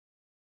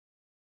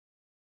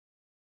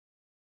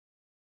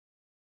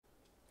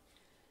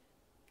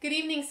Good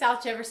evening,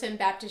 South Jefferson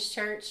Baptist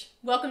Church.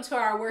 Welcome to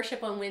our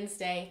worship on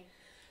Wednesday.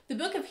 The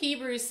book of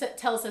Hebrews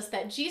tells us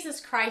that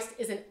Jesus Christ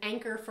is an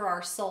anchor for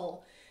our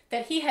soul,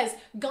 that he has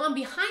gone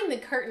behind the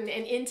curtain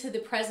and into the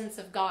presence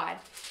of God.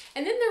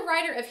 And then the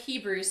writer of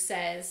Hebrews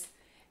says,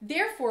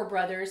 "Therefore,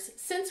 brothers,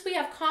 since we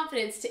have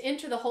confidence to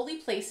enter the holy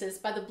places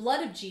by the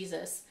blood of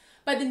Jesus,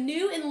 by the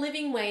new and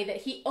living way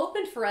that he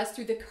opened for us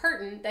through the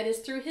curtain that is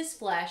through his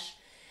flesh,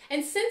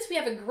 and since we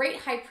have a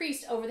great high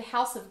priest over the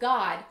house of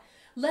God,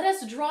 let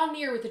us draw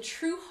near with a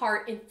true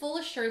heart in full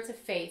assurance of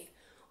faith,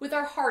 with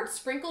our hearts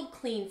sprinkled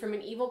clean from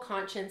an evil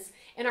conscience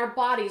and our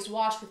bodies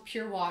washed with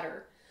pure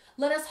water.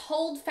 Let us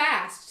hold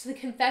fast to the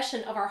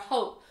confession of our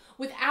hope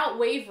without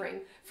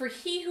wavering, for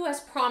he who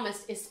has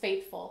promised is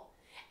faithful.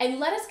 And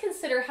let us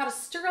consider how to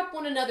stir up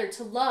one another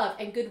to love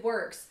and good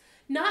works,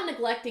 not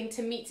neglecting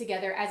to meet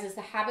together as is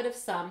the habit of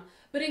some,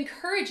 but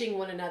encouraging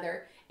one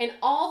another, and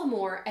all the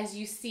more as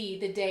you see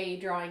the day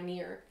drawing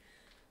near."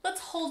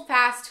 Let's hold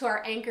fast to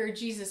our anchor,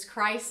 Jesus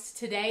Christ,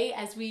 today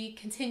as we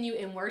continue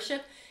in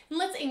worship. And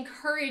let's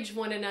encourage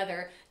one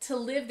another to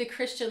live the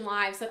Christian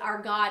lives that our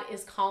God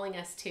is calling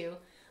us to.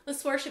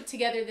 Let's worship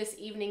together this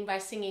evening by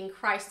singing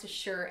 "Christ a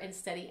Sure and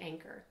Steady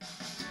Anchor."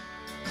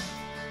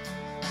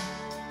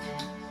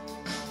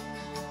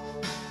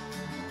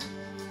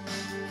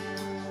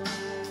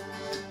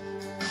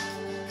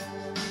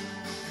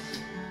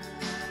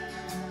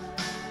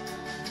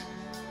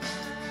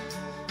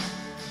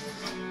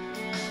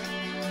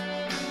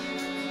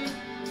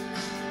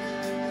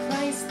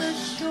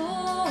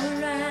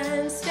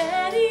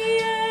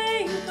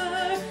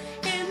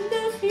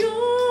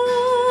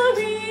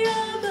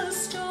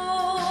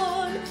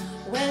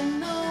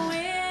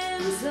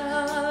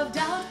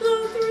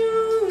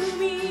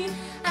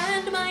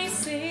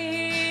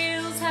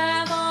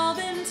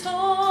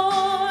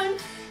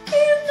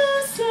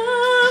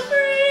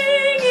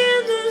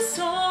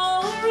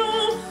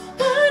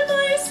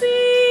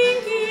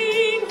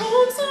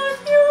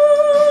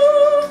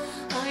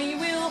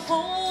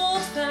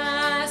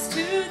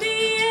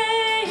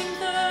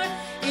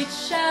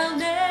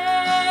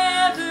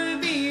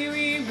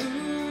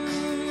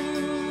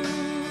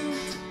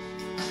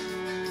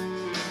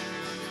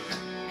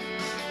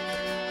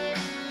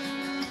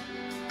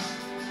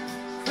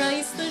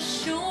 Christ the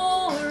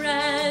sure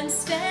and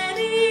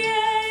steady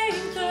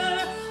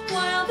anchor,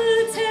 while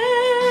the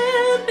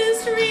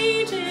tempest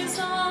rages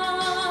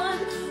on.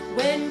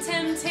 When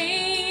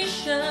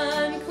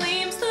temptation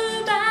claims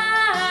the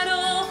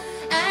battle,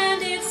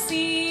 and it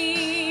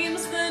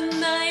seems the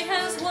night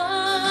has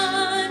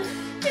won,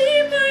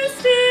 deeper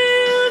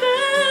still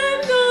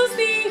than goes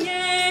the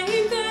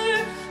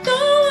anchor,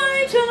 though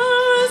I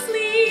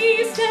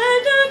justly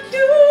stand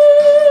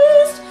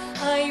accused,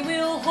 I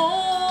will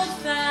hold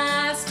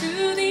fast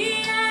to the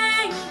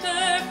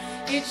anchor,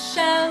 it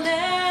shall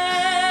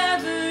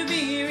never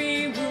be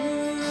removed.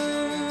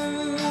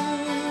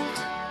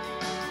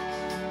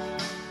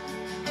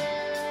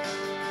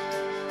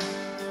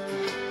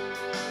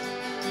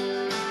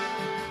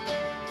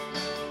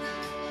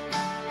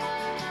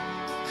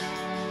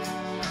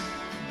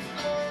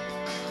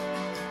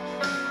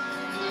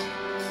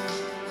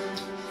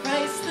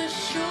 Christ the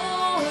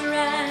sure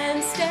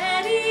and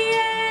steady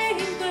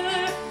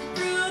anchor,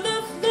 through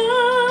the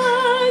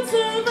floods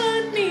of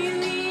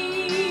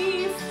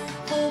unbelief,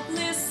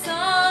 hopeless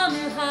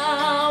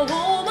somehow,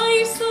 oh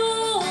my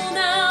soul,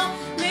 now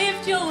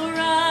lift your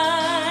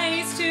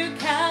eyes to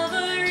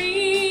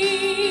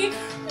Calvary.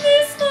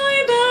 This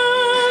my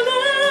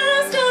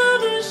ballast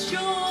of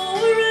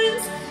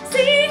assurance,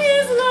 see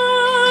his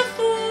love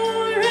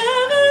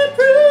forever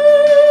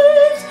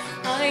proved.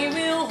 I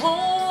will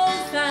hold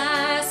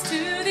fast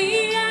to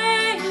the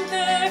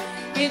anchor,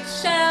 it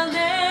shall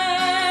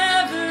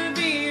never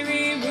be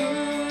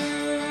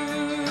removed.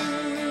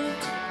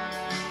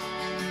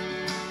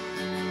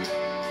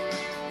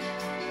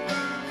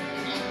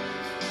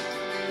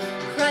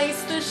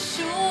 Christ the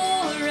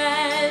sure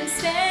and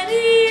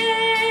steady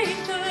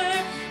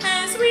anchor,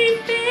 as we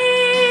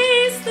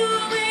face the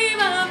wave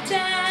of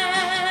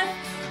death,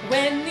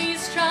 when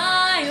these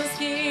trials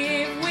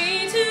give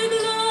way to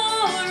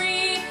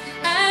glory,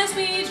 as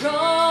we draw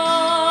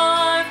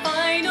our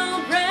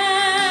final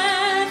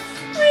breath,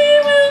 we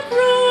will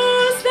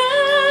cross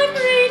that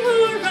great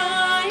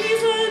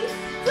horizon,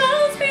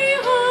 clouds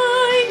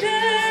behind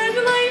and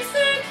life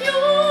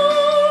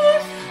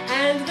secure,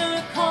 and the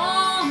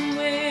calm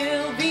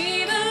will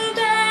be the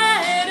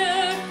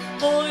better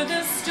for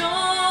the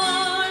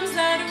storms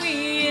that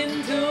we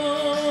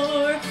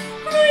endure.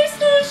 Christ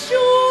the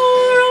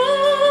shore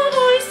of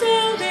our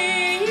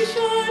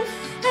salvation,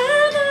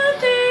 ever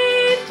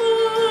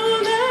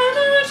faithful,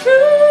 ever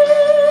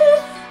true,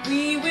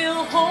 we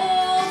will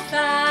hold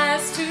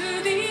fast to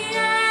the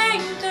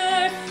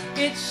anchor,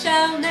 it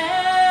shall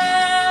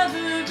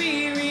never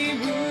be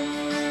removed.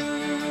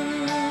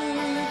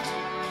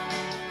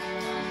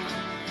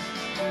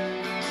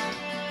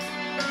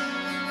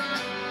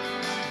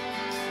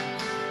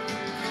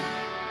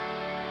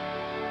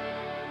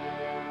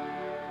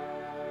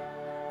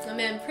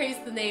 Amen. Praise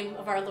the name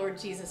of our Lord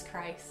Jesus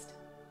Christ.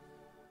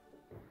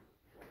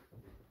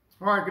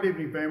 All right, good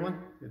evening, family.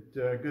 It's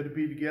good to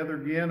be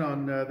together again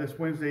on this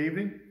Wednesday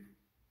evening.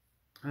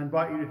 I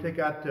invite you to take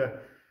out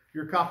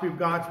your copy of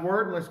God's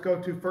Word, and let's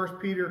go to 1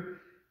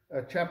 Peter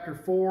chapter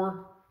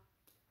 4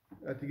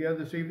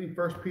 together this evening.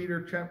 1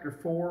 Peter chapter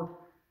 4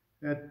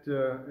 at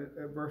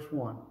verse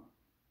 1.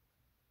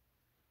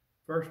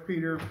 1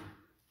 Peter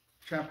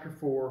chapter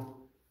 4,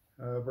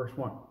 verse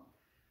 1.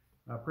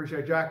 I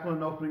appreciate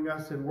Jacqueline opening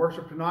us in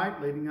worship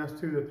tonight, leading us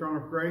to the throne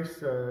of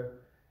grace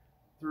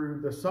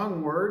through the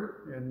sung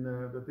word and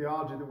the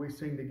theology that we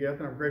sing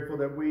together. I'm grateful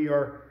that we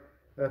are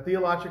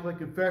theologically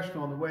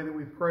confessional in the way that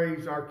we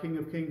praise our King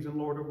of Kings and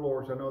Lord of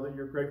Lords. I know that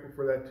you're grateful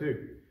for that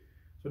too.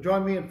 So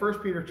join me in 1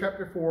 Peter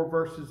chapter 4,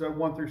 verses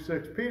 1 through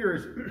 6.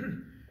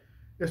 Peter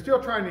is still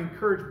trying to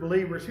encourage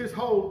believers. His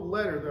whole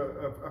letter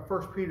of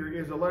 1 Peter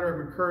is a letter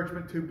of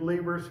encouragement to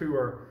believers who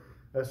are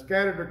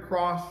scattered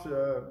across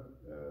the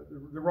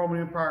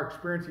Roman Empire,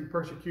 experiencing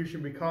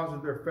persecution because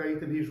of their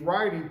faith. And he's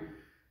writing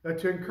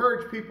to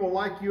encourage people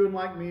like you and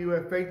like me who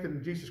have faith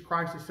in Jesus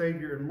Christ as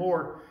Savior and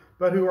Lord,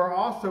 but who are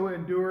also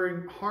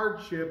enduring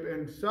hardship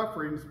and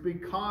sufferings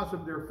because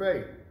of their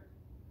faith.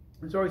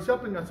 And so he's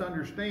helping us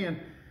understand,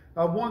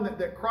 one,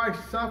 that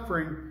Christ's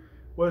suffering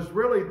was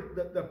really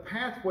the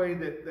pathway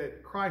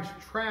that Christ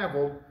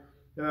traveled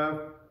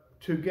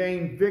to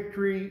gain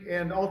victory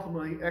and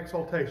ultimately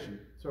exaltation.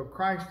 So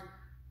Christ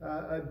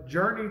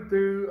journeyed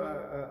through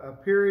a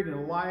period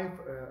in life,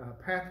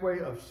 a pathway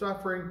of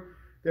suffering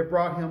that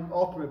brought him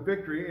ultimate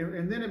victory.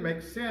 And then it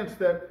makes sense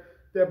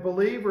that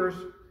believers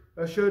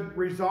should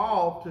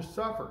resolve to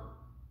suffer.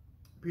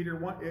 Peter,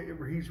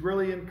 he's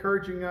really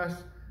encouraging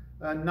us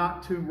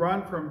not to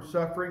run from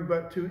suffering,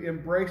 but to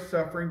embrace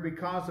suffering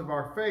because of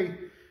our faith.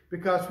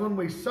 Because when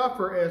we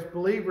suffer as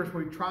believers,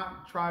 we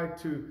try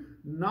to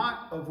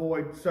not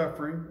avoid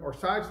suffering or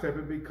sidestep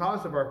it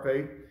because of our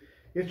faith.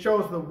 It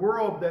shows the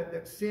world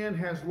that sin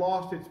has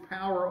lost its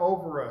power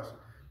over us.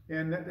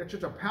 And that's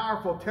just a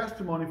powerful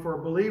testimony for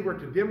a believer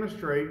to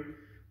demonstrate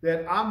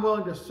that I'm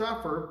willing to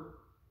suffer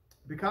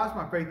because of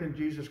my faith in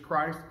Jesus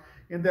Christ.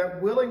 And that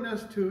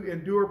willingness to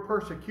endure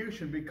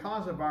persecution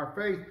because of our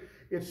faith,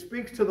 it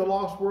speaks to the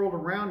lost world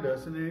around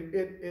us. And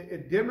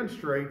it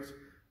demonstrates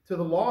to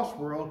the lost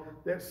world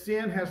that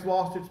sin has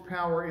lost its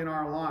power in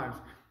our lives.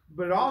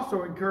 But it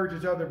also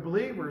encourages other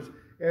believers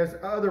as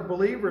other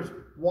believers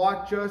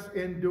watch us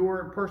endure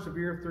and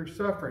persevere through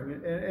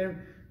suffering.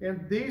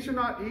 And these are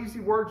not easy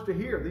words to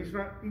hear. These are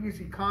not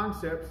easy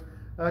concepts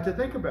to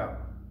think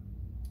about.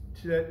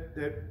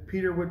 That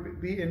Peter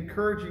would be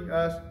encouraging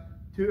us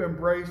to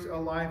embrace a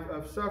life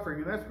of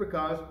suffering. And that's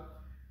because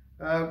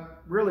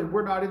really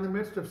we're not in the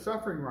midst of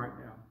suffering right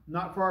now.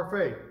 Not for our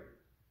faith.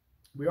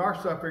 We are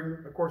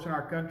suffering, of course, in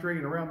our country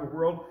and around the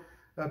world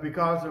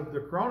because of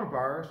the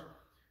coronavirus.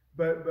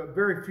 But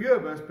very few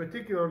of us,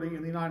 particularly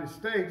in the United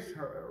States,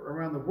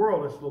 around the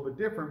world it's a little bit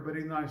different, but in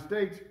the United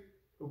States,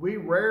 we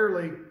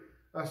rarely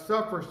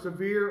suffer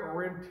severe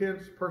or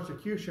intense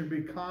persecution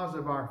because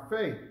of our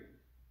faith.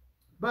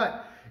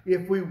 But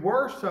if we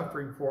were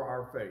suffering for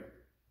our faith,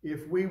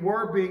 if we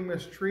were being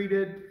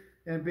mistreated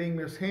and being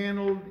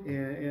mishandled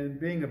and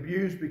being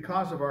abused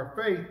because of our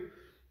faith,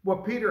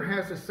 what Peter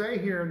has to say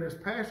here in this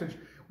passage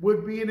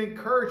would be an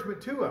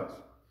encouragement to us,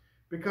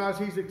 because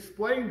he's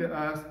explained to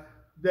us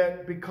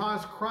that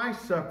because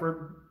Christ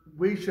suffered,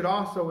 we should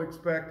also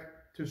expect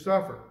to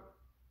suffer.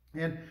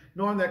 And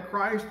knowing that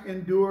Christ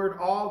endured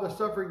all the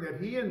suffering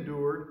that he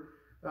endured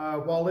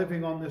while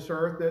living on this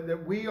earth,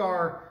 that we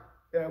are,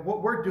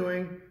 what we're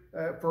doing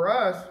for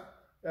us,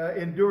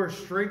 endures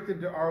strength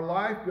into our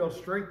life, builds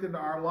strength into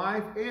our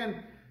life, and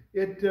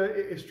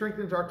it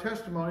strengthens our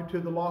testimony to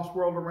the lost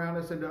world around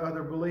us and to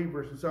other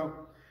believers. And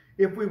so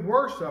if we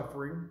were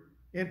suffering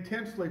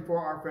intensely for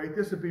our faith,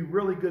 this would be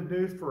really good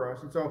news for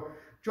us. And so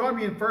join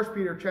me in 1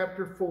 Peter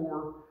chapter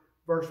 4,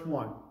 verse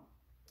 1.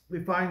 We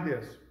find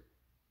this.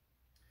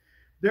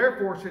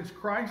 Therefore, since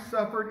Christ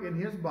suffered in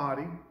his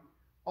body,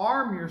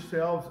 arm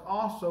yourselves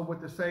also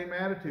with the same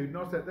attitude.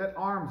 Notice that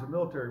arm is a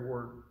military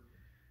word.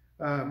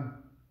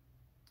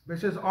 But it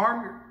says,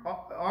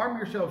 arm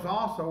yourselves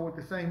also with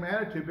the same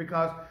attitude,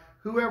 because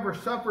whoever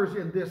suffers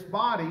in this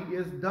body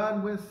is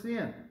done with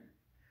sin.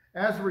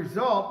 As a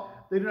result,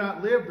 they do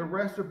not live the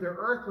rest of their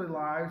earthly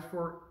lives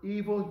for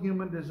evil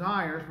human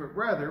desires, but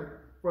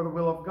rather for the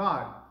will of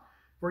God.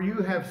 For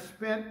you have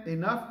spent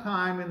enough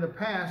time in the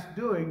past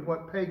doing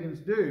what pagans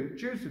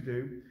choose to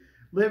do,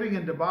 living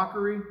in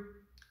debauchery,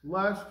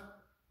 lust,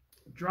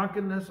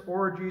 drunkenness,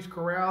 orgies,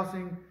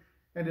 carousing,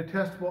 and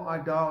detestable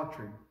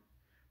idolatry.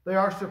 They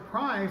are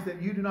surprised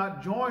that you do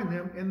not join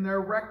them in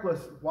their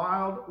reckless,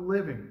 wild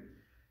living,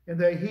 and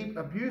they heap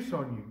abuse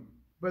on you.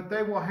 But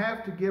they will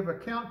have to give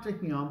account to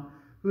him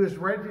who is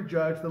ready to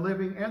judge the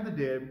living and the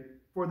dead.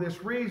 For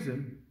this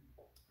reason,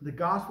 the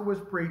gospel was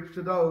preached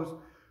to those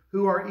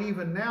who are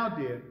even now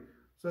dead,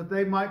 so that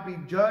they might be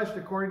judged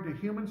according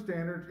to human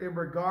standards in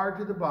regard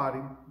to the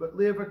body, but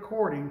live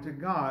according to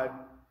God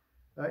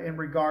in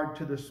regard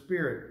to the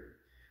spirit.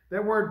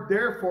 That word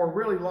therefore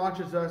really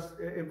launches us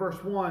in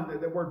verse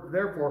 1. That word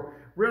therefore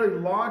really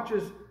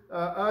launches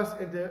us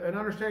into an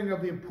understanding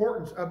of the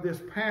importance of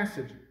this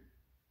passage.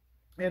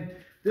 And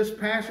this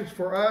passage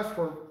for us,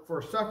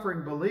 for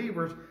suffering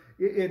believers,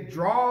 it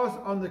draws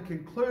on the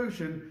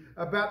conclusion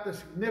about the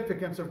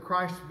significance of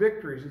Christ's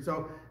victories. And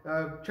so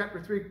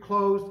chapter 3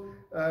 closed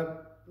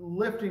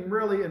lifting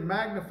really and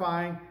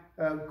magnifying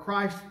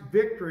Christ's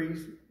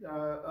victories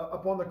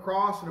upon the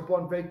cross and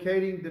upon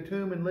vacating the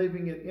tomb and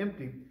leaving it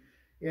empty.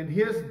 And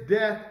his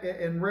death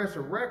and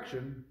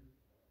resurrection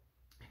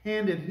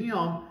handed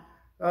him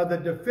the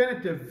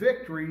definitive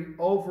victory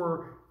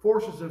over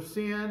forces of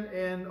sin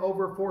and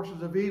over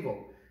forces of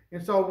evil.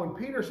 And so when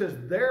Peter says,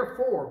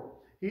 therefore,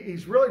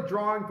 he's really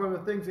drawing from the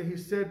things that he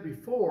said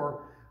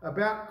before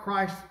about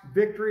Christ's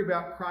victory,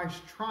 about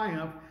Christ's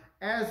triumph,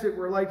 as it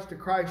relates to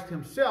Christ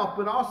himself,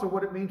 but also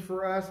what it means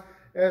for us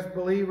as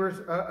believers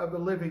of the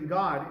living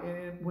God.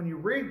 And when you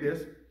read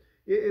this,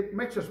 it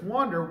makes us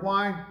wonder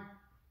why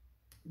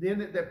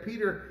then that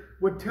Peter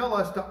would tell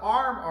us to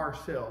arm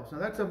ourselves. Now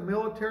that's a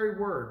military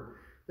word,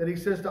 that he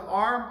says to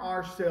arm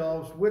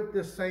ourselves with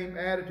this same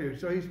attitude.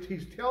 So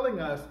he's telling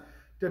us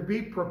to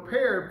be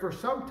prepared for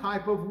some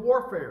type of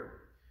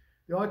warfare.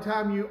 The only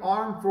time you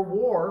arm for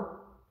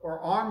war or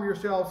arm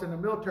yourselves in a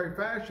military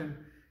fashion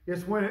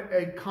is when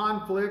a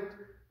conflict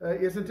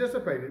is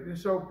anticipated. And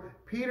so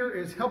Peter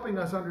is helping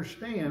us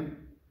understand,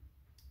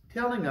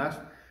 telling us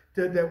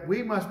that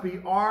we must be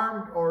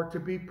armed or to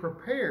be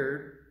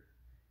prepared.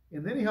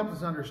 And then he helps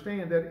us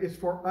understand that it's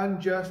for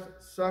unjust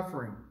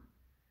suffering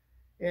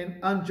and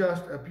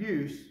unjust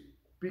abuse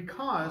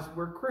because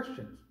we're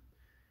Christians.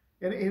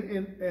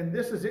 And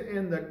this is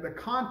in the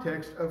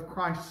context of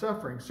Christ's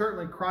suffering.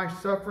 Certainly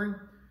Christ's suffering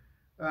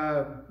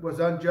was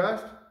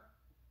unjust.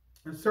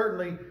 And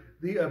certainly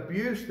the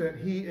abuse that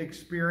he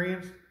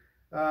experienced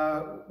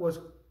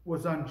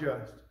was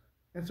unjust.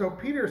 And so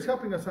Peter is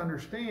helping us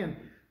understand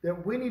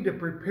that we need to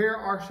prepare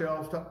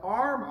ourselves to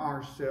arm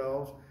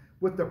ourselves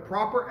with the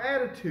proper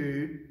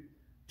attitude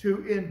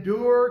to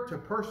endure, to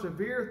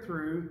persevere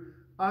through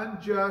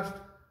unjust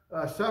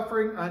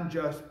suffering,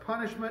 unjust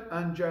punishment,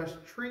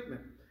 unjust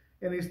treatment.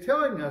 And he's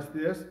telling us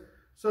this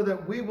so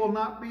that we will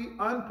not be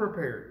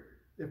unprepared.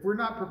 If we're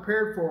not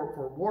prepared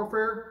for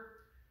warfare,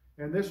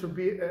 and this would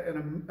be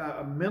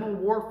a mental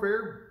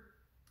warfare,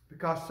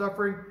 because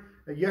suffering,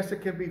 yes,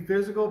 it can be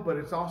physical, but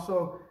it's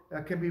also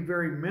can be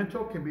very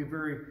mental, can be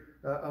very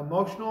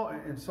emotional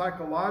and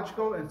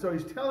psychological. And so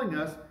he's telling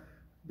us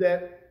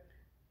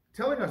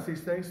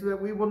these things so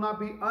that we will not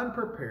be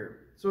unprepared,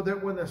 so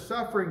that when the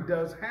suffering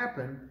does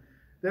happen,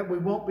 that we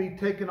won't be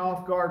taken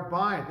off guard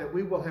by it, that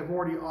we will have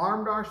already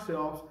armed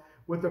ourselves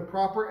with the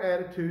proper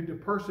attitude to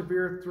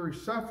persevere through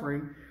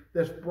suffering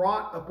that's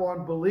brought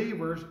upon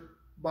believers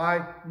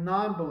by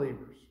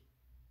non-believers.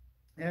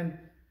 And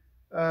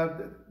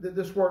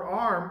this word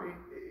arm,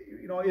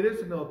 it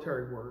is a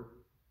military word.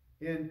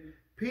 And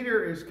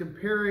Peter is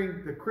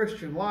comparing the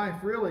Christian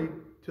life really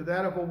to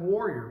that of a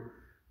warrior,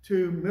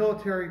 to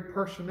military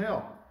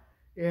personnel.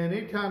 And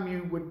anytime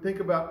you would think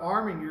about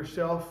arming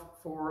yourself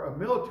for a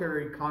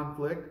military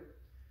conflict,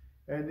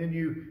 and then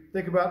you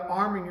think about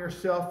arming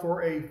yourself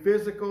for a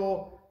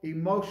physical,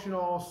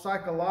 emotional,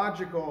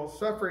 psychological,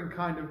 suffering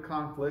kind of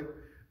conflict,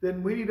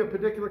 then we need a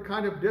particular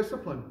kind of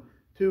discipline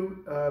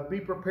to be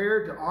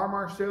prepared to arm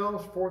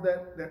ourselves for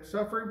that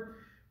suffering.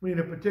 We need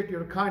a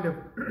particular kind of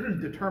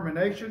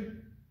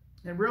determination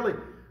and really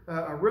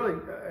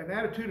an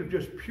attitude of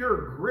just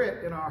pure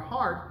grit in our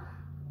heart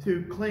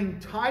to cling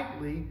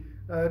tightly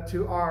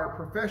to our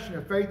profession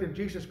of faith in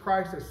Jesus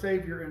Christ as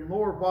Savior and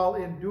Lord while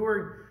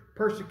enduring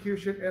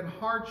persecution and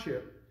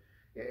hardship.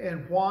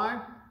 And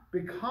why?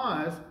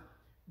 Because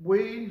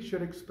we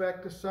should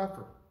expect to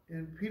suffer.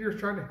 And Peter's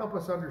trying to help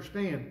us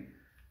understand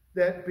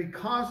that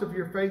because of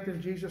your faith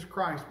in Jesus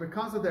Christ,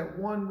 because of that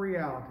one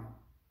reality,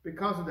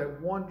 because of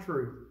that one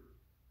truth,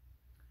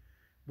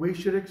 we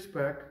should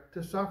expect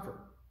to suffer.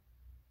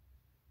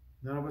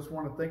 None of us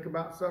want to think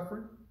about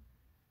suffering.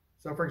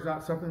 Suffering is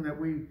not something that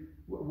we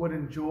would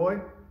enjoy,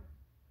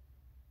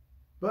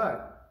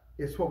 but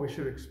it's what we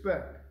should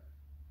expect.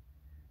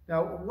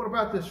 Now, what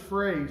about this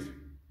phrase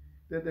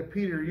that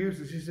Peter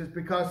uses? He says,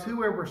 because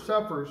whoever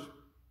suffers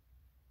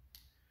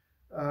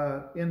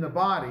in the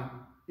body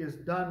is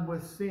done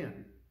with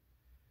sin.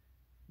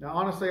 Now,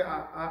 honestly,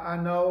 I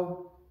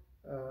know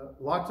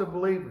lots of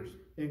believers,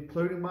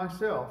 including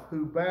myself,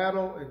 who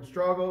battle and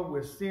struggle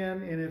with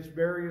sin in its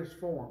various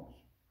forms.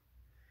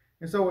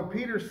 And so what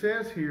Peter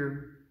says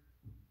here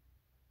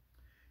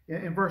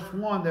in verse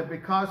 1, that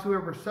because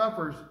whoever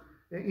suffers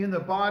in the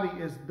body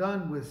is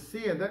done with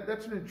sin,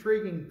 that's an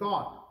intriguing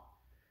thought.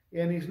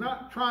 And he's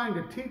not trying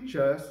to teach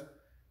us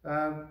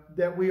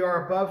that we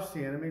are above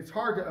sin. I mean, it's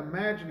hard to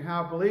imagine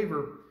how a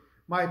believer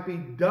might be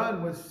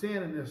done with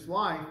sin in this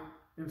life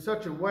in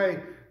such a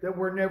way that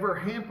we're never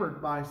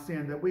hampered by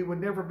sin, that we would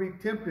never be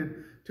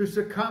tempted to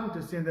succumb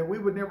to sin, that we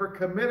would never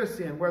commit a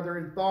sin, whether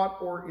in thought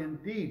or in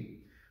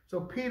deed. So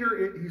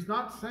Peter, he's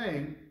not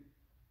saying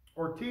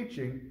or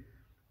teaching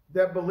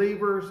that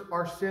believers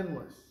are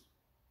sinless.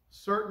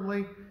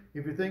 Certainly,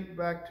 if you think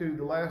back to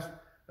the last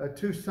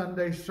 2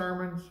 Sunday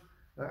sermons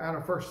out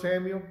of 1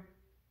 Samuel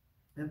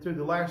and through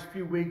the last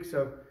few weeks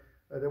of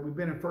that we've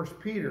been in 1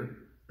 Peter,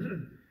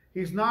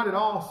 he's not at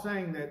all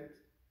saying that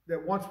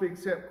once we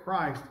accept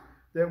Christ,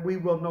 that we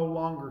will no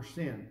longer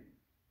sin.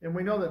 And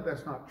we know that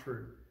that's not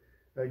true.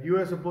 You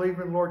as a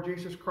believer in the Lord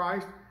Jesus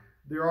Christ,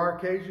 there are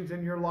occasions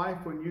in your life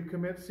when you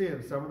commit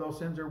sin. Some of those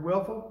sins are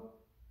willful.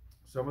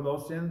 Some of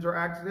those sins are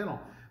accidental.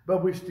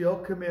 But we still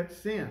commit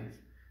sins.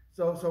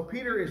 So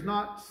Peter is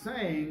not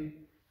saying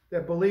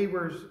that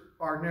believers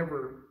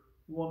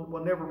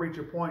will never reach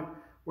a point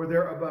where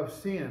they're above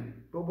sin.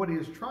 But what he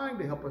is trying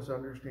to help us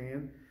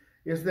understand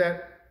is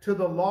that to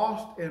the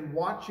lost and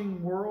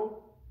watching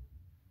world,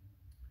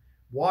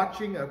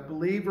 watching a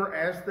believer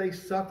as they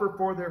suffer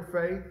for their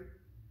faith,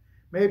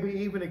 maybe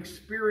even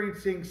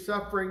experiencing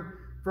suffering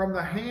from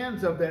the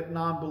hands of that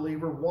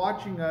non-believer,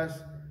 watching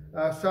us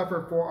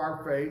suffer for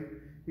our faith.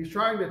 He's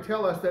trying to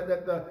tell us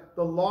that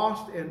the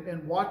lost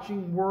and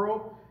watching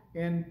world,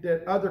 and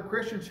that other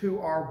Christians who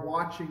are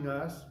watching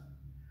us,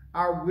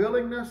 our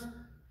willingness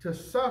to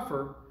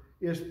suffer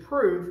is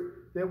proof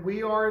that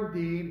we are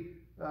indeed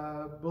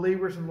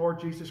believers in Lord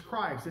Jesus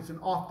Christ. It's an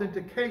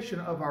authentication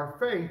of our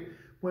faith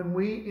when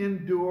we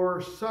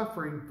endure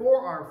suffering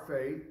for our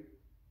faith,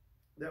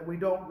 that we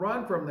don't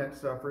run from that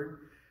suffering.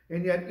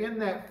 And yet in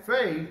that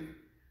faith,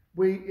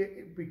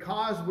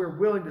 because we're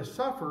willing to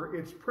suffer,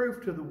 it's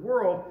proof to the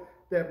world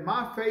that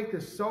my faith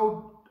is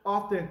so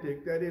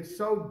authentic, that it's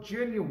so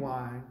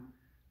genuine,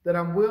 that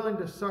I'm willing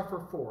to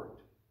suffer for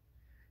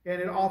it. And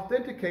it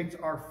authenticates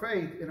our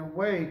faith in a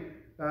way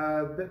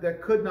that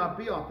could not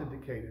be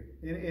authenticated.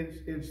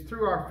 It's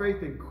through our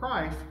faith in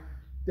Christ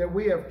that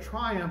we have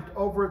triumphed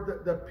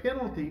over the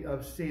penalty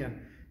of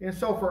sin. And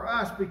so for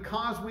us,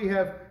 because we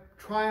have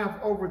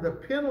triumphed over the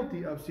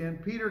penalty of sin,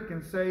 Peter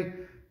can say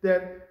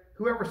that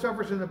whoever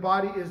suffers in the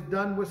body is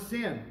done with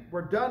sin.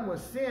 We're done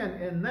with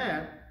sin in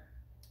that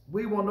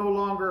we will no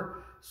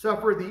longer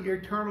suffer the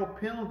eternal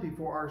penalty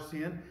for our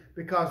sin,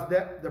 because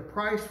the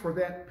price for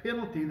that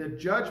penalty, the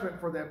judgment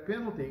for that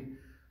penalty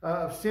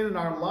of sin in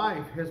our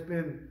life has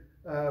been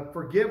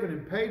forgiven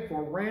and paid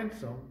for,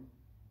 ransom,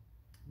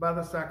 by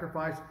the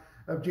sacrifice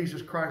of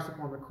Jesus Christ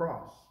upon the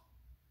cross.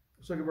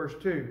 Let's look at verse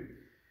 2.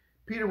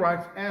 Peter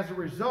writes, as a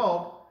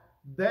result,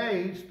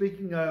 they,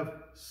 speaking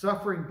of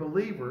suffering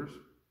believers,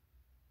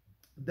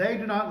 they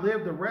do not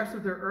live the rest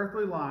of their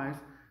earthly lives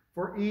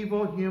for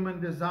evil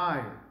human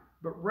desire,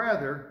 but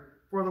rather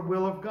for the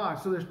will of God.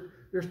 So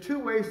there's two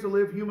ways to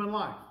live human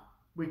life.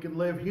 We can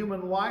live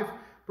human life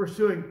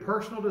pursuing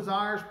personal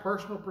desires,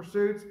 personal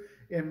pursuits,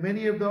 and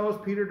many of those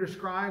Peter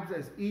describes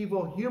as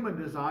evil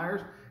human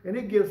desires, and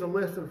he gives a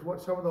list of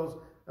what some of those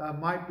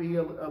might be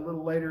a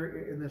little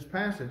later in this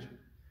passage.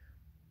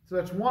 So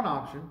that's one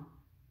option.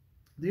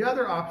 The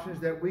other option is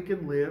that we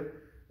can live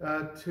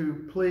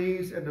to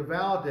please and to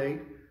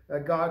validate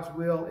God's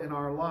will in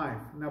our life.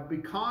 Now,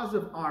 because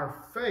of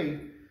our faith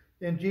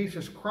in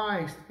Jesus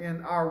Christ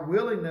and our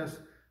willingness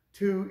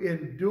to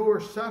endure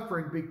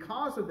suffering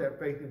because of that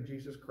faith in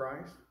Jesus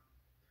Christ,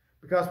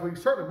 because we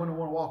certainly wouldn't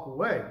want to walk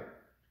away.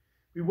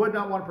 We would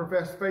not want to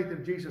profess faith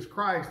in Jesus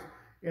Christ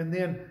and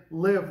then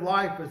live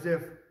life as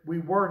if we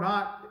were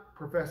not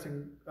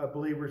professing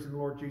believers in the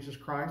Lord Jesus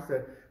Christ.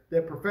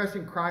 That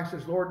professing Christ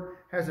as Lord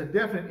has a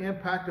definite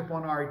impact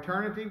upon our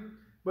eternity,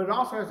 but it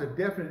also has a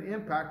definite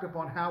impact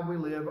upon how we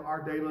live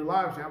our daily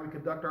lives, how we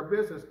conduct our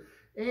business,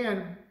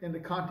 and in the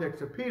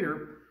context of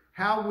Peter,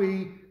 how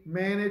we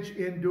manage,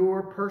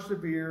 endure,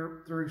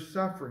 persevere through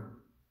suffering.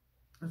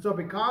 And so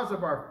because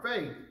of our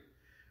faith,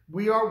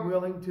 we are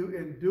willing to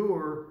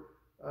endure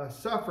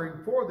suffering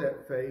for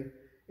that faith.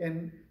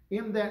 And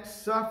in that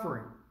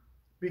suffering,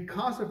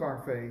 because of our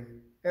faith,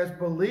 as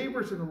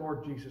believers in the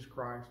Lord Jesus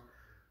Christ,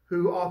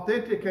 who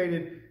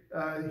authenticated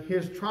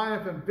his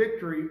triumph and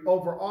victory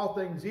over all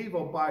things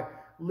evil by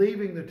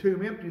leaving the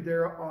tomb empty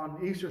there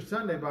on Easter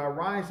Sunday, by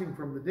rising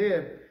from the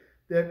dead,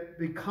 that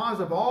because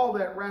of all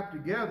that wrapped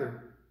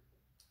together,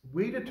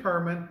 we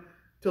determine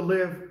to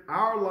live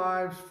our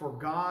lives for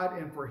God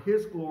and for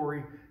his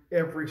glory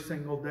every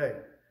single day.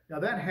 Now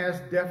that has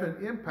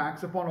definite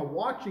impacts upon a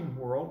watching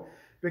world,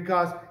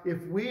 because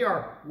if we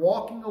are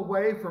walking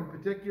away from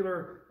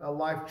particular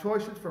life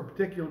choices, from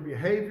particular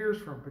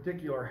behaviors, from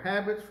particular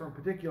habits, from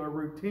particular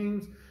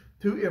routines,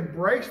 to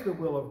embrace the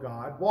will of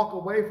God, walk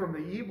away from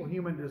the evil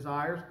human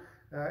desires,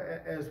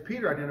 as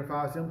Peter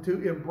identifies them,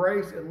 to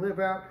embrace and live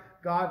out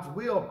God's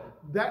will,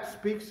 that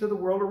speaks to the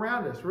world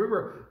around us.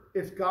 Remember,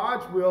 it's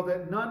God's will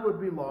that none would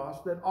be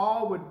lost, that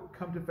all would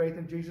come to faith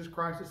in Jesus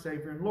Christ as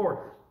Savior and Lord.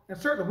 And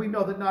certainly we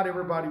know that not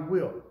everybody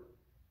will,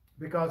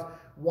 because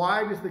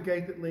wide is the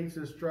gate that leads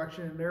to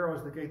destruction, and narrow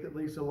is the gate that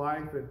leads to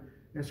life.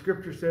 And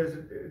Scripture says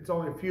it's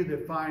only a few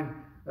that find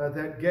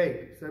that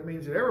gate. So that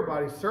means that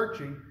everybody's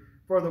searching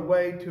for the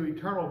way to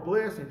eternal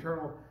bliss,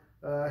 eternal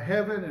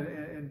heaven,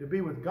 and to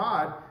be with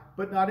God.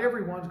 But not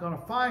everyone's going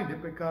to find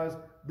it, because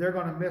they're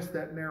going to miss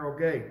that narrow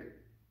gate.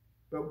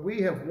 But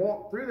we have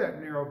walked through that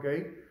narrow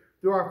gate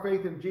through our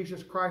faith in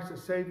Jesus Christ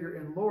as Savior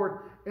and Lord,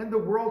 and the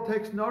world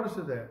takes notice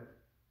of that.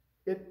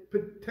 It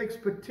takes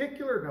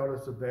particular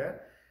notice of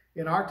that.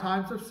 in our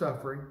times of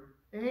suffering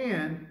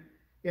and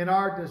in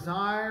our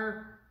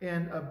desire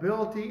and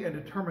ability and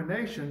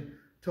determination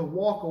to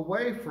walk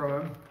away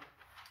from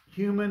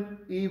human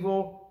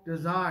evil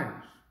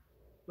desires.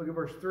 Look at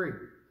verse 3.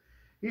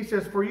 He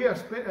says, for you have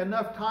spent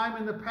enough time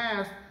in the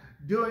past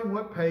doing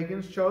what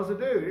pagans chose to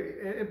do.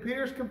 And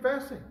Peter's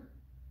confessing.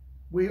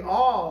 We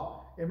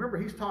all, and remember,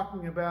 he's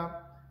talking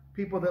about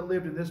people that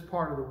lived in this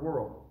part of the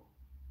world.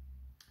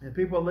 And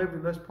people that lived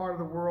in this part of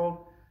the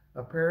world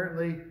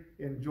apparently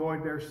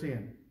enjoyed their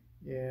sin.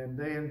 And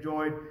they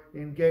enjoyed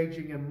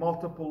engaging in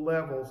multiple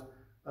levels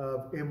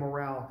of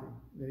immorality.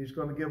 And he's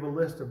going to give a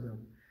list of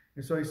them.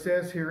 And so he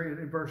says here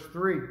in verse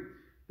 3,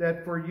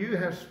 that for you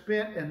have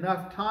spent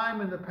enough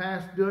time in the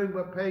past doing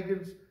what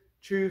pagans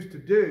choose to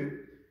do.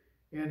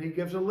 And he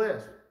gives a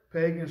list.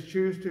 Pagans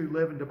choose to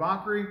live in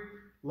debauchery,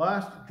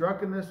 lust,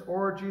 drunkenness,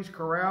 orgies,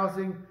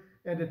 carousing,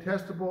 and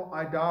detestable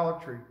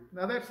idolatry.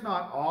 Now that's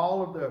not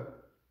all of the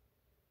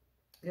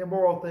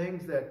immoral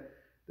things that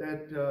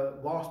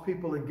lost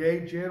people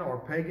engage in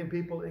or pagan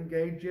people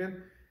engage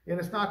in. And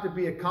it's not to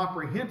be a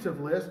comprehensive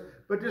list,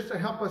 but just to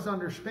help us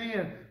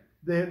understand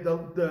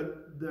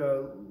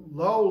the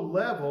low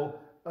level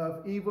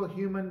of evil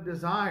human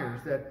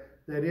desires, that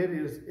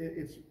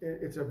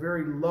it's a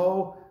very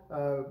low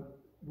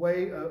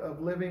way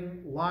of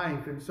living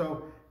life. And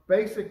so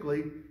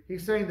basically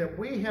he's saying that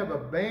we have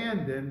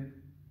abandoned,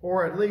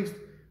 or at least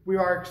we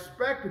are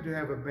expected to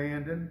have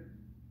abandoned,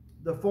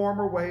 the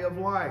former way of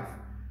life,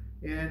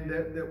 and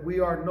that we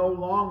are no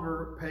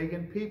longer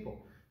pagan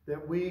people,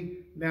 that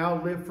we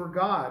now live for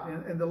God.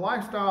 And the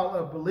lifestyle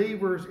of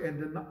believers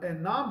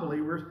and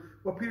non-believers,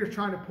 what Peter's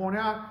trying to point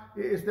out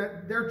is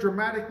that they're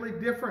dramatically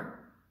different.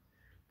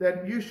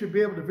 That you should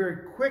be able to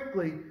very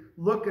quickly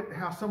look at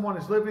how someone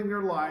is living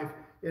their life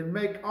and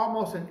make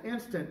almost an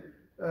instant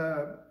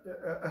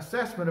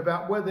assessment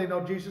about whether they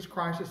know Jesus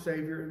Christ as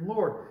Savior and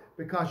Lord.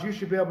 Because you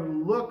should be able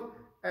to look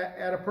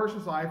at a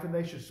person's life and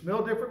they should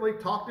smell differently,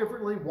 talk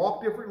differently,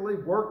 walk differently,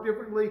 work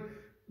differently,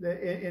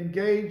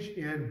 engage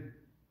in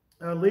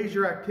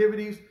leisure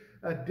activities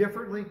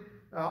differently.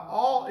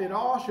 It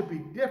all should be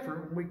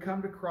different when we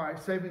come to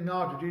Christ, saving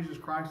knowledge of Jesus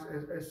Christ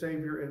as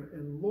Savior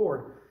and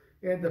Lord.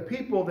 And the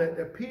people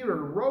that Peter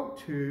wrote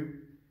to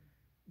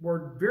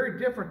were very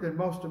different than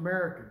most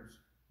Americans.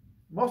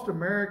 Most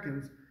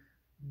Americans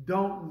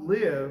don't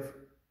live,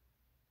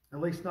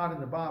 at least not in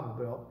the Bible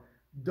Belt,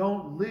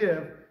 don't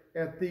live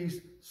at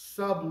these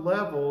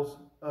sub-levels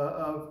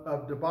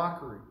of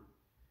debauchery.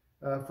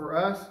 For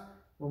us,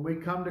 when we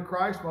come to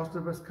Christ, most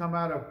of us come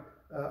out of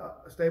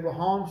stable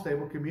homes,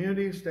 stable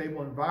communities,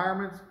 stable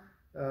environments,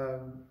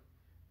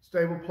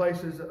 stable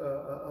places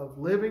of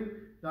living.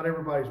 Not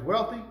everybody's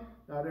wealthy,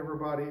 not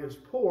everybody is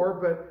poor,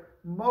 but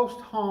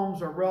most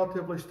homes are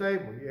relatively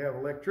stable. You have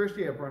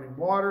electricity, you have running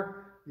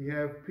water, you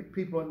have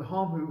people in the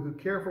home who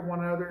care for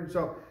one another. And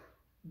so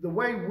the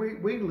way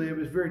we live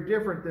is very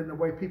different than the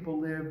way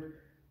people lived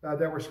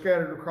that were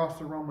scattered across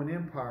the Roman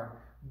Empire.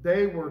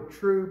 They were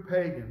true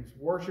pagans,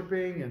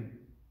 worshiping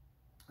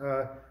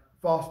and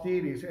false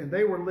deities, and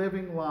they were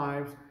living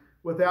lives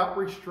without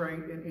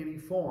restraint in any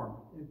form.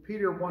 And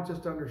Peter wants us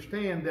to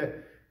understand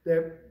that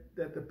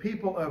the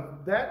people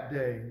of that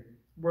day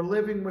were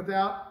living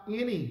without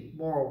any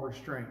moral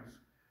restraints.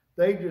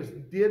 They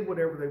just did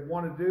whatever they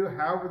wanted to do,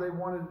 however they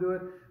wanted to do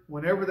it,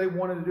 whenever they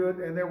wanted to do it,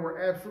 and there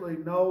were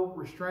absolutely no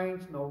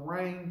restraints, no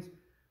reins.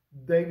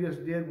 They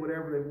just did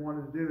whatever they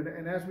wanted to do.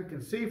 And as we can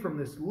see from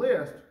this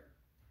list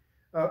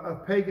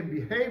of pagan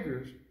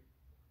behaviors,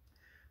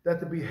 that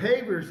the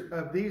behaviors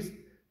of these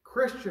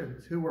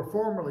Christians who were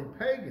formerly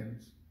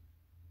pagans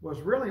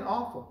was really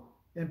awful.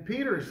 And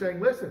Peter is saying,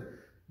 listen,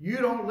 you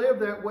don't live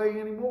that way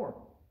anymore.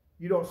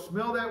 You don't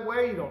smell that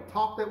way. You don't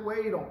talk that way.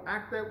 You don't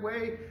act that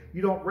way.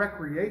 You don't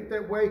recreate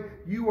that way.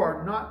 You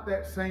are not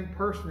that same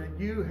person, that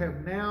you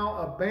have now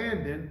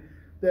abandoned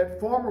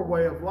that former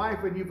way of life,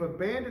 and you've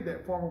abandoned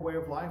that former way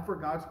of life for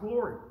God's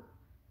glory.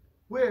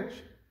 Which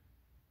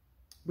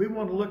we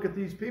want to look at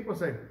these people and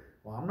say,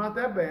 well, I'm not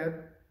that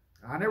bad.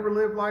 I never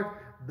lived life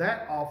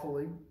that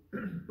awfully.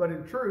 But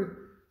in truth,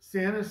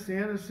 sin is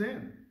sin is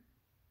sin.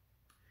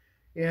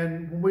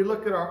 And when we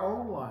look at our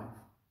own life,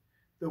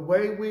 the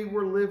way we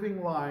were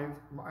living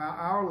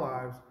our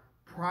lives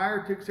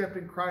prior to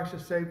accepting Christ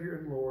as Savior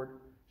and Lord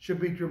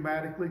should be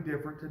dramatically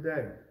different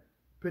today.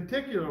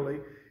 Particularly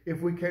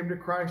if we came to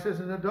Christ as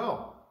an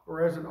adult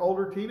or as an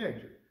older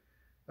teenager.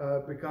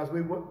 Because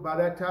we would, by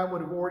that time, would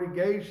have already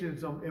engaged in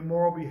some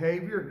immoral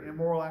behavior and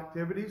immoral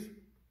activities.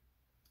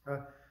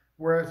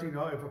 Whereas,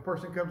 if a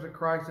person comes to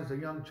Christ as a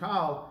young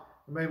child,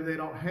 maybe they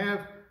don't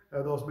have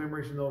those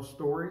memories and those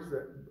stories.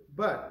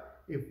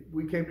 But if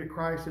we came to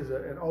Christ as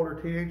an older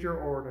teenager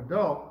or an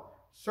adult,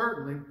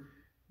 certainly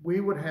we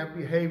would have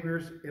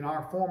behaviors in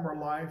our former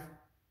life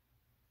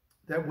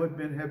that would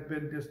have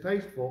been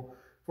distasteful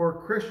for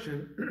a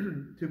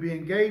Christian to be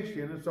engaged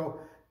in. And so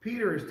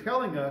Peter is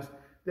telling us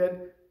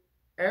that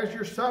as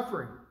you're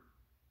suffering,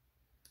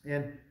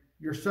 and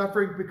you're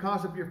suffering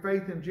because of your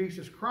faith in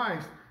Jesus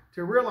Christ,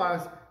 to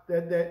realize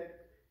that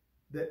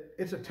that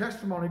it's a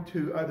testimony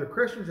to other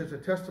Christians, it's a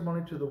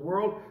testimony to the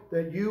world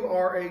that you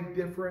are a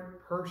different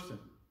person.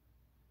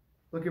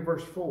 Look at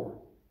verse 4.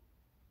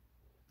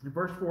 In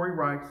verse 4 he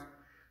writes,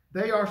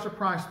 they are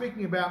surprised,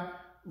 speaking about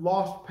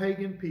lost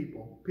pagan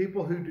people,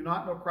 people who do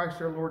not know Christ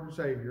their Lord and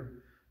Savior.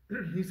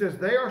 He says,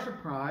 they are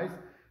surprised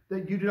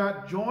that you do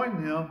not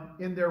join them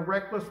in their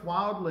reckless,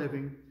 wild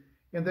living,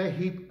 and they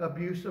heap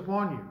abuse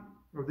upon you.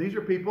 Well, these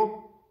are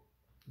people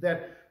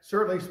that,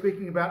 certainly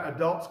speaking about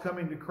adults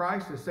coming to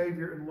Christ as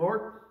Savior and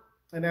Lord,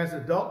 and as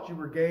adults you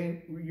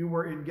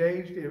were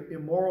engaged in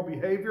immoral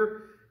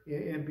behavior,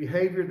 in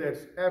behavior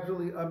that's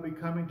absolutely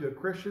unbecoming to a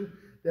Christian,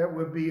 that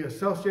would be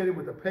associated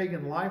with a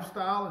pagan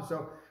lifestyle. And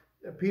so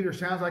Peter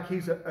sounds like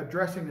he's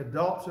addressing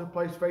adults who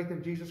place faith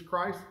in Jesus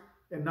Christ,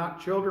 and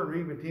not children or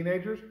even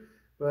teenagers,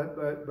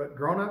 but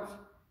grown-ups.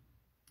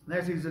 And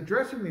as he's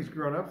addressing these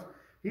grown-ups,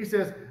 he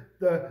says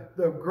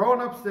the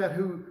grown-ups that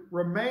who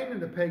remain in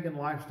the pagan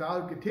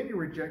lifestyle, who continue to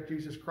reject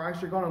Jesus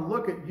Christ, are going to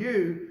look at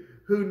you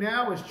who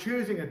now is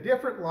choosing a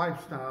different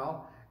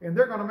lifestyle, and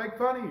they're going to make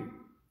fun of you.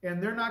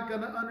 And they're not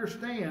going to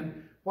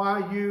understand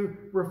why you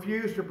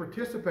refuse to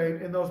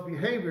participate in those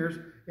behaviors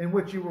in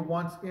which you were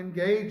once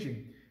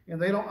engaging. And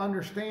they don't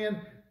understand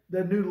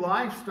the new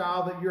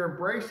lifestyle that you're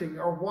embracing,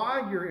 or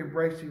why you're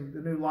embracing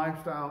the new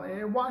lifestyle,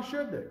 and why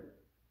should they?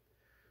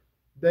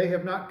 They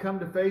have not come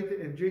to faith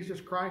in Jesus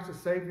Christ as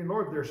Savior and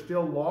Lord. They're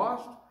still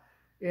lost.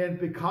 And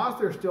because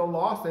they're still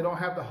lost, they don't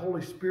have the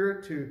Holy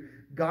Spirit to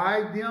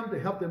guide them, to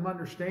help them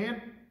understand.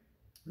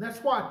 And that's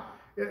why,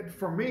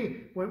 for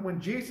me,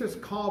 when Jesus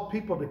called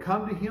people to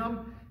come to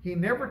him, he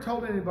never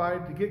told anybody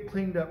to get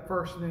cleaned up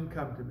first and then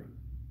come to me.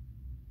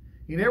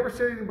 He never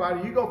said to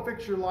anybody, you go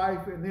fix your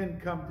life and then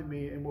come to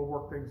me and we'll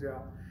work things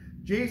out.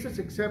 Jesus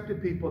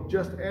accepted people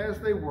just as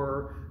they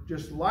were,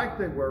 just like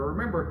they were.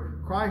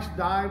 Remember, Christ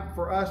died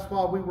for us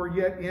while we were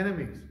yet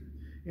enemies.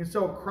 And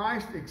so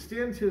Christ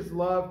extends his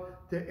love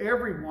to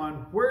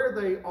everyone where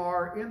they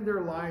are in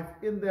their life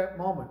in that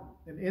moment.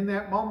 And in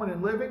that moment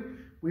in living,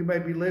 we may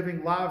be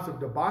living lives of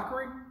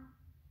debauchery,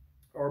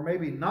 or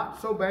maybe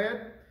not so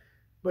bad.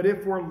 But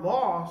if we're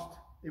lost,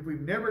 if we've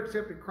never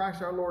accepted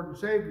Christ our Lord and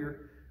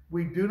Savior,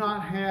 we do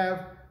not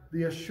have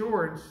the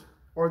assurance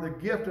or the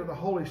gift of the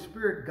Holy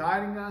Spirit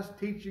guiding us,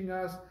 teaching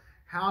us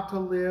how to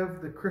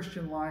live the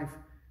Christian life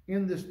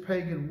in this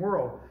pagan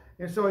world.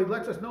 And so he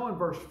lets us know in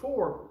verse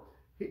 4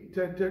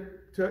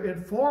 to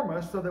inform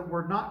us so that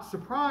we're not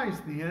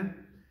surprised then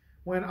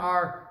when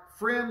our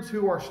friends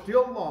who are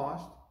still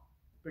lost,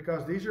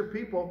 because these are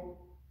people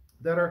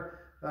that are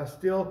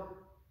still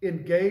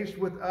engaged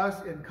with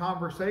us in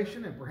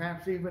conversation and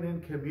perhaps even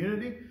in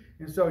community.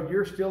 And so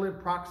you're still in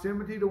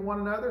proximity to one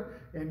another,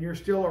 and you're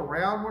still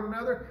around one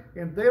another,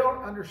 and they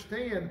don't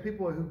understand,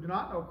 people who do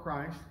not know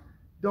Christ,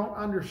 don't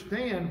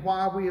understand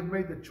why we have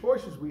made the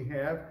choices we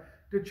have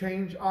to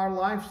change our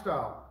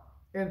lifestyle.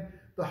 And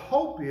the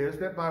hope is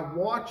that by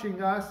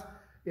watching us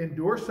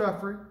endure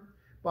suffering,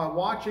 by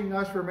watching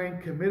us remain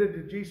committed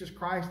to Jesus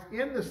Christ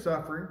in the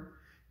suffering,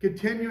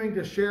 continuing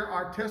to share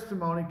our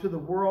testimony to the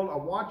world, a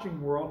watching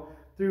world,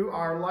 through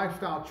our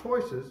lifestyle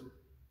choices,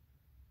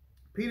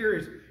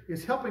 Peter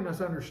is helping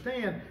us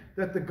understand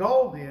that the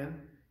goal then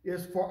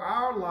is for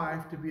our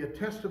life to be a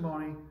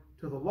testimony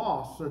to the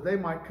lost, so they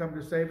might come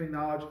to saving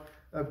knowledge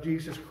of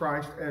Jesus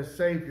Christ as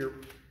Savior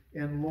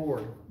and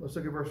Lord. Let's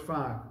look at verse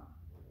 5.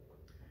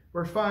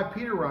 Verse 5,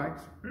 Peter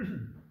writes,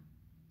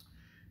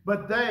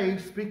 but they,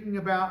 speaking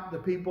about the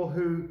people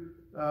who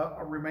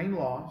remain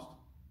lost,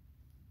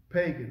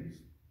 pagans,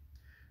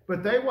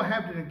 but they will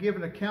have to give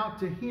an account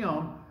to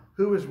him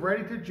who is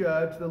ready to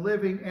judge the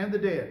living and the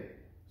dead.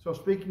 So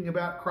speaking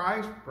about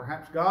Christ,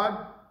 perhaps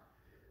God,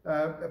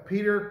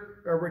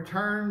 Peter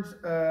returns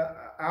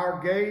our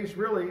gaze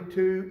really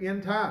to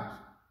end times.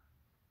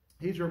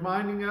 He's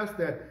reminding us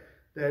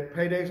that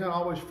payday's not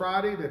always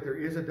Friday, that there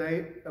is a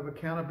day of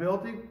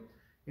accountability,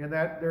 and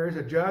that there is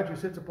a judge who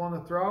sits upon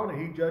the throne,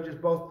 and he judges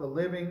both the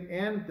living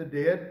and the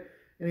dead.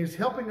 And he's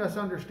helping us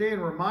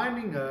understand,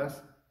 reminding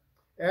us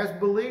as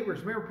believers.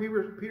 Remember,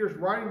 Peter's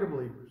writing to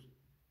believers.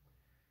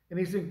 And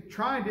he's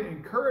trying to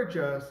encourage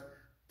us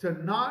to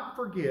not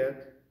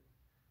forget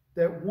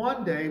that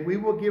one day we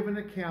will give an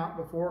account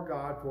before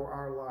God for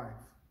our life.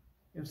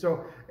 And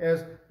so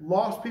as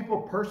lost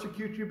people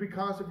persecute you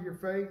because of your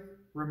faith,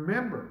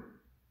 remember,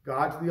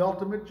 God's the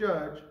ultimate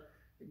judge.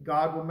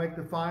 God will make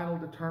the final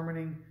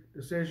determining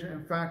decision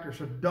and factor.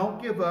 So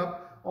don't give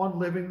up on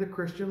living the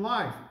Christian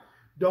life.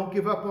 Don't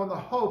give up on the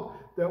hope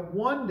that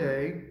one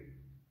day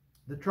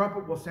the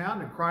trumpet will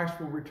sound and Christ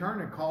will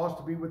return and call us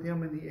to be with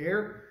him in the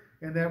air,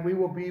 and that we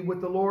will be with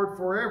the Lord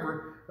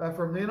forever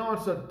from then on.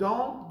 So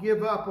don't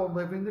give up on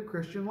living the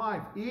Christian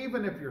life.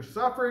 Even if you're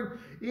suffering,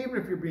 even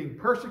if you're being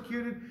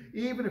persecuted,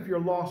 even if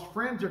your lost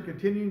friends are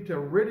continuing to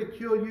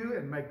ridicule you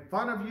and make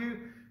fun of you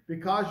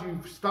because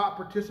you've stopped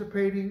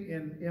participating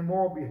in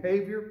immoral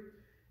behavior.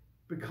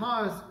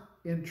 Because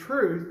in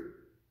truth,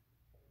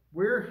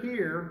 we're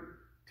here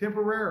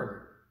temporarily.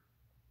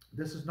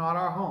 This is not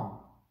our home.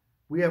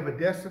 We have a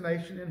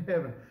destination in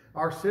heaven.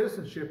 Our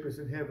citizenship is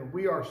in heaven.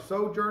 We are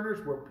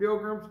sojourners. We're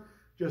pilgrims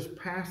just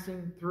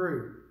passing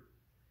through.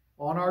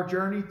 On our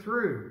journey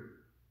through,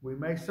 we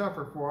may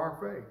suffer for our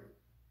faith.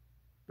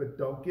 But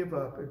don't give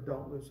up and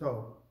don't lose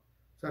hope.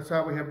 So that's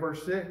how we have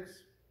verse 6.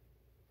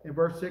 In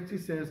verse 6 he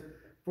says,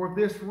 for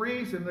this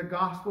reason the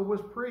gospel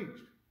was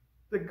preached.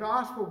 The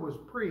gospel was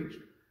preached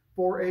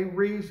for a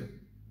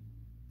reason,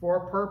 for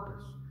a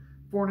purpose,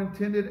 for an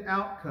intended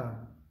outcome.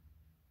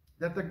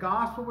 That the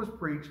gospel was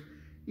preached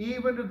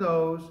even to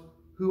those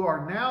who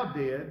are now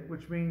dead,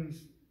 which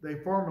means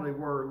they formerly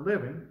were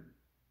living,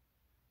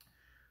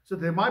 so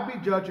they might be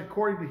judged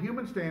according to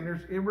human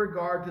standards in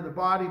regard to the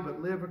body,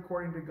 but live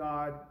according to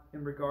God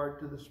in regard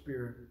to the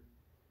spirit.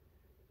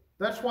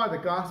 That's why the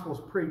gospel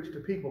is preached to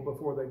people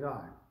before they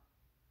die.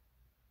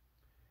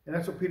 And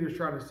that's what Peter's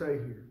trying to say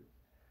here.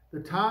 The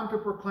time to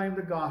proclaim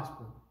the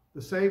gospel,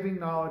 the saving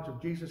knowledge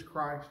of Jesus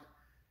Christ,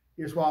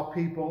 is while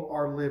people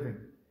are living.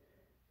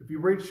 If you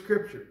read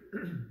Scripture,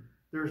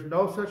 there's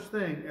no such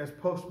thing as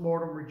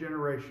post-mortem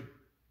regeneration.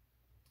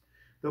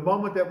 The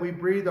moment that we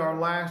breathe our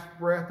last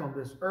breath on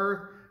this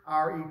earth,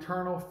 our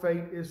eternal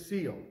fate is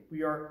sealed.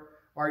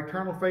 Our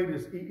eternal fate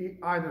is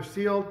either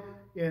sealed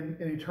in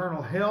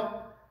eternal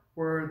hell,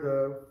 where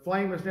the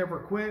flame is never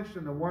quenched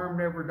and the worm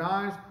never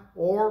dies,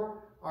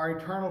 or our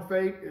eternal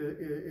fate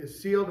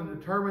is sealed and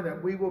determined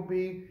that we will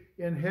be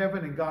in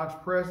heaven in God's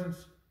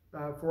presence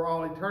for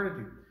all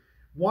eternity.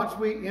 Once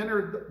we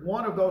enter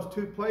one of those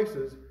two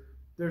places,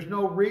 there's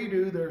no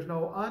redo, there's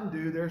no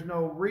undo, there's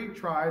no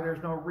retry,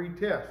 there's no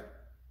retest.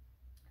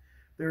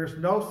 There's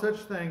no such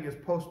thing as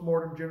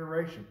post-mortem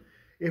generation.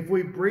 If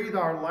we breathe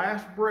our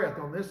last breath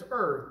on this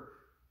earth,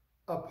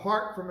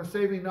 apart from a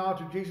saving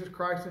knowledge of Jesus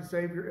Christ and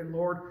Savior and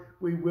Lord,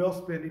 we will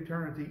spend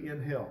eternity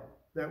in hell.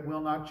 That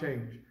will not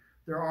change.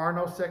 There are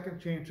no second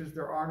chances.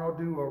 There are no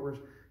do-overs.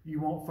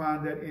 You won't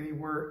find that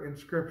anywhere in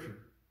Scripture.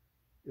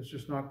 It's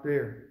just not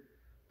there.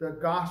 The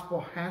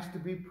gospel has to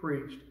be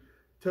preached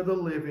to the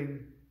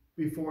living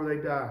before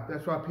they die.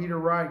 That's why Peter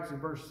writes in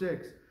verse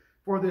 6,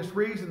 for this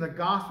reason the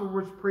gospel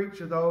was preached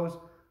to those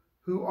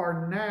who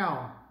are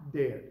now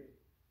dead.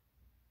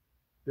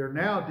 They're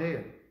now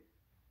dead.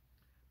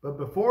 But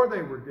before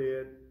they were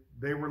dead,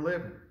 they were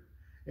living.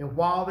 And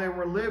while they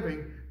were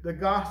living, the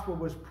gospel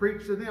was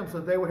preached to them so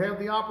they would have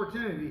the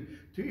opportunity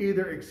to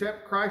either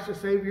accept Christ as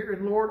Savior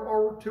and Lord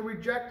or to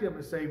reject Him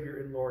as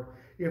Savior and Lord.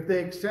 If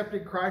they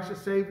accepted Christ as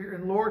Savior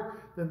and Lord,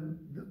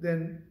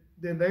 then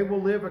they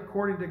will live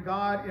according to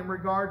God in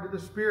regard to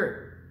the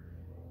Spirit.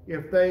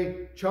 If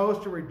they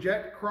chose to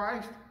reject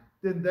Christ,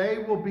 then they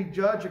will be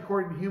judged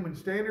according to human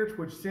standards,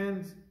 which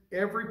sends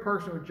every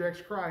person who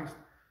rejects Christ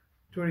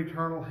to an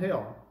eternal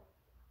hell.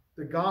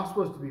 The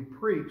gospel is to be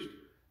preached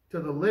to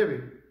the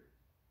living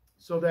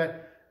so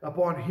that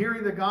upon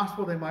hearing the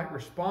gospel, they might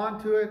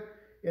respond to it,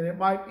 and it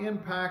might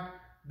impact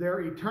their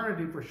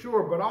eternity for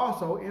sure, but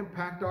also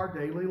impact our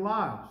daily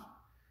lives,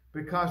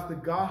 because the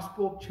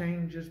gospel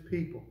changes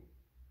people.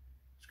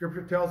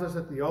 Scripture tells us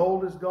that the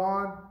old is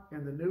gone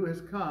and the new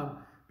has come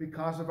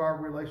because of our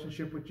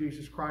relationship with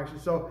Jesus Christ. And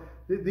so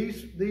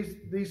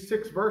these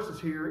 6 verses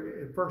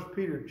here in 1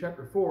 Peter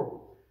chapter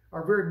 4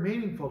 are very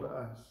meaningful to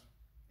us,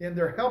 and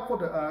they're helpful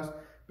to us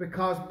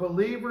because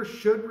believers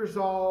should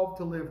resolve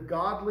to live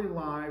godly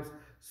lives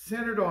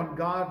centered on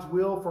God's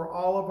will for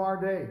all of our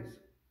days.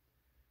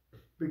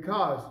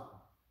 Because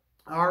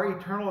our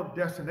eternal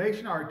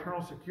destination, our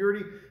eternal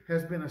security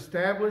has been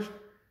established,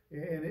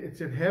 and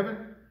it's in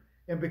heaven.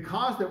 And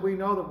because that we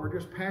know that we're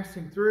just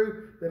passing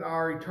through, that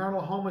our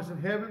eternal home is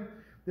in heaven,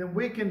 then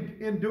we can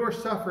endure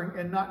suffering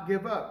and not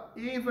give up.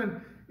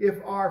 Even if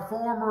our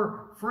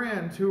former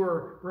friends who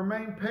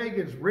remain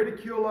pagans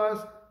ridicule us,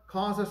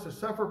 cause us to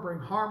suffer, bring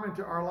harm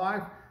into our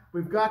life,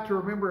 we've got to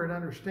remember and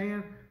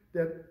understand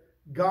that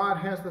God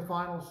has the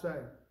final say.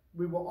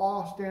 We will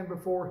all stand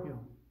before Him.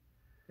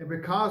 And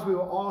because we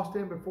will all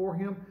stand before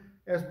Him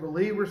as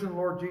believers in the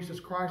Lord Jesus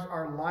Christ,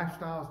 our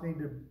lifestyles need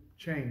to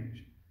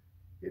change.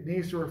 It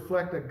needs to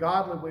reflect a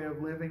godly way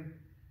of living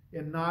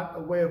and not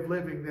a way of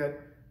living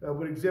that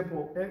would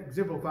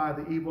exemplify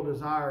the evil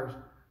desires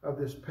of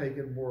this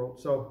pagan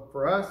world. So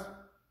for us,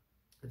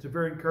 it's a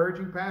very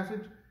encouraging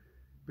passage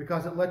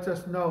because it lets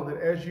us know that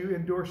as you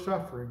endure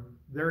suffering,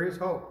 there is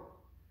hope.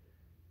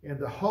 And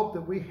the hope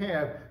that we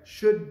have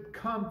should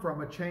come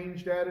from a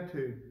changed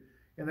attitude.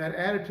 And that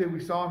attitude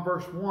we saw in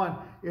verse 1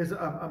 is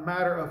a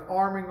matter of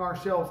arming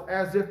ourselves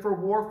as if for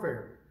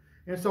warfare.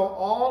 And so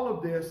all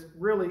of this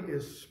really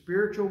is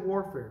spiritual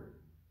warfare.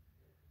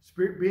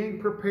 Being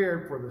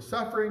prepared for the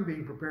suffering,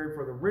 being prepared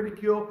for the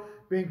ridicule,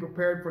 being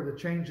prepared for the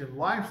change in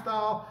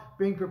lifestyle,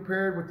 being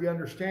prepared with the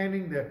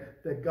understanding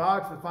that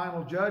God's the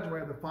final judge, we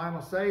have the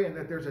final say, and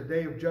that there's a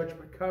day of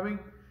judgment coming.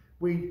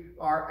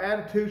 Our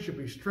attitude should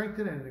be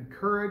strengthened and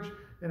encouraged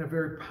in a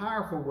very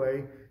powerful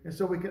way. And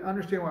so we can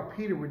understand why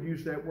Peter would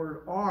use that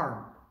word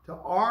arm, to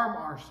arm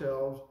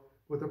ourselves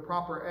with a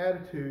proper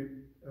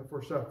attitude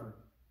for suffering.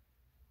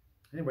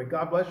 Anyway,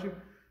 God bless you.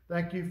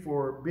 Thank you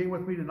for being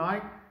with me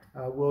tonight.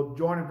 We'll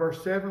join in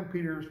verse 7.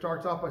 Peter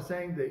starts off by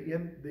saying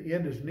the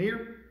end is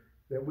near,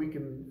 that we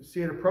can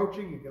see it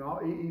approaching. You can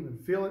even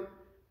feel it.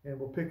 And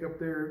we'll pick up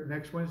there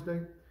next Wednesday.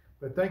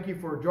 But thank you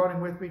for joining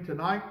with me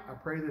tonight. I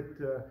pray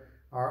that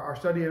our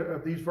study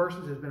of these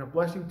verses has been a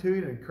blessing to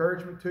you, an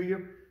encouragement to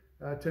you,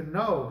 to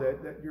know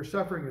that your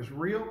suffering is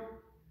real,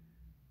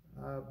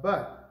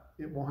 but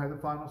it won't have the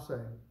final say.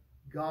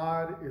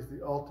 God is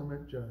the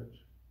ultimate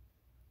judge.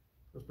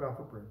 Let's bow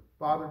for prayer.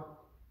 Father,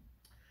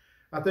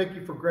 I thank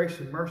you for grace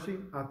and mercy.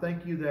 I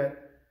thank you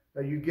that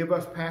you give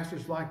us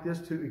passages like this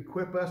to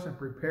equip us and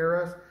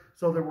prepare us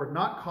so that we're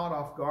not caught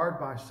off guard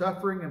by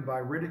suffering and by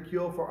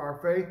ridicule for our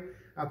faith.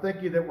 I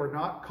thank you that we're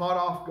not caught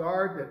off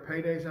guard, that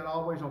payday's not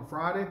always on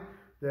Friday,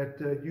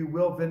 that you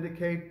will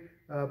vindicate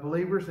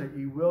believers, and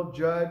you will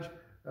judge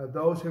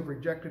those who have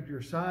rejected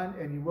your Son,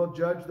 and you will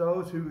judge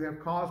those who have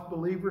caused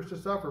believers to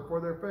suffer for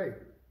their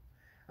faith.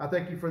 I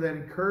thank you for that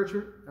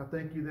encouragement. I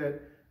thank you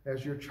that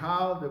as your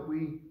child, that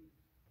we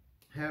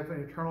have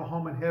an eternal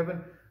home in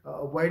heaven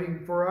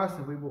awaiting for us,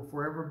 and we will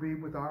forever be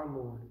with our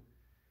Lord.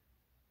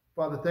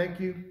 Father, thank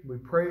you. We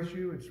praise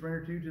you and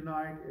surrender to you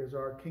tonight as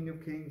our King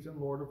of Kings and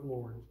Lord of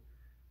Lords.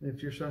 And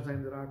it's your Son's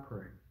name that I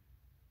pray.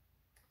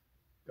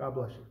 God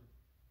bless you.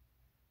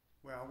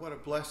 Well, what a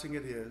blessing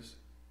it is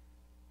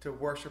to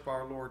worship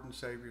our Lord and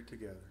Savior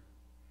together.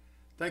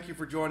 Thank you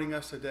for joining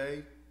us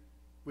today.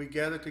 We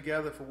gather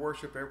together for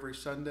worship every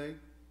Sunday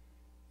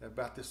at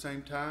about the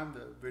same time.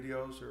 The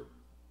videos are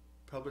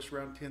published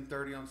around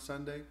 10:30 on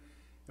Sunday.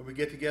 And we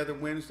get together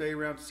Wednesday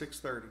around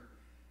 6:30.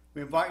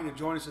 We invite you to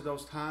join us at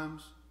those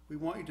times. We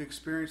want you to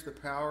experience the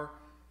power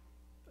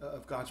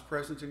of God's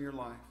presence in your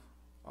life.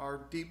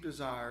 Our deep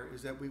desire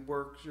is that we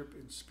worship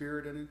in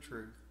spirit and in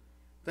truth.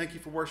 Thank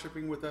you for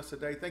worshiping with us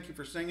today. Thank you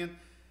for singing.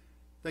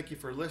 Thank you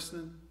for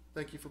listening.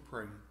 Thank you for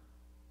praying.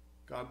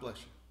 God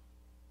bless you.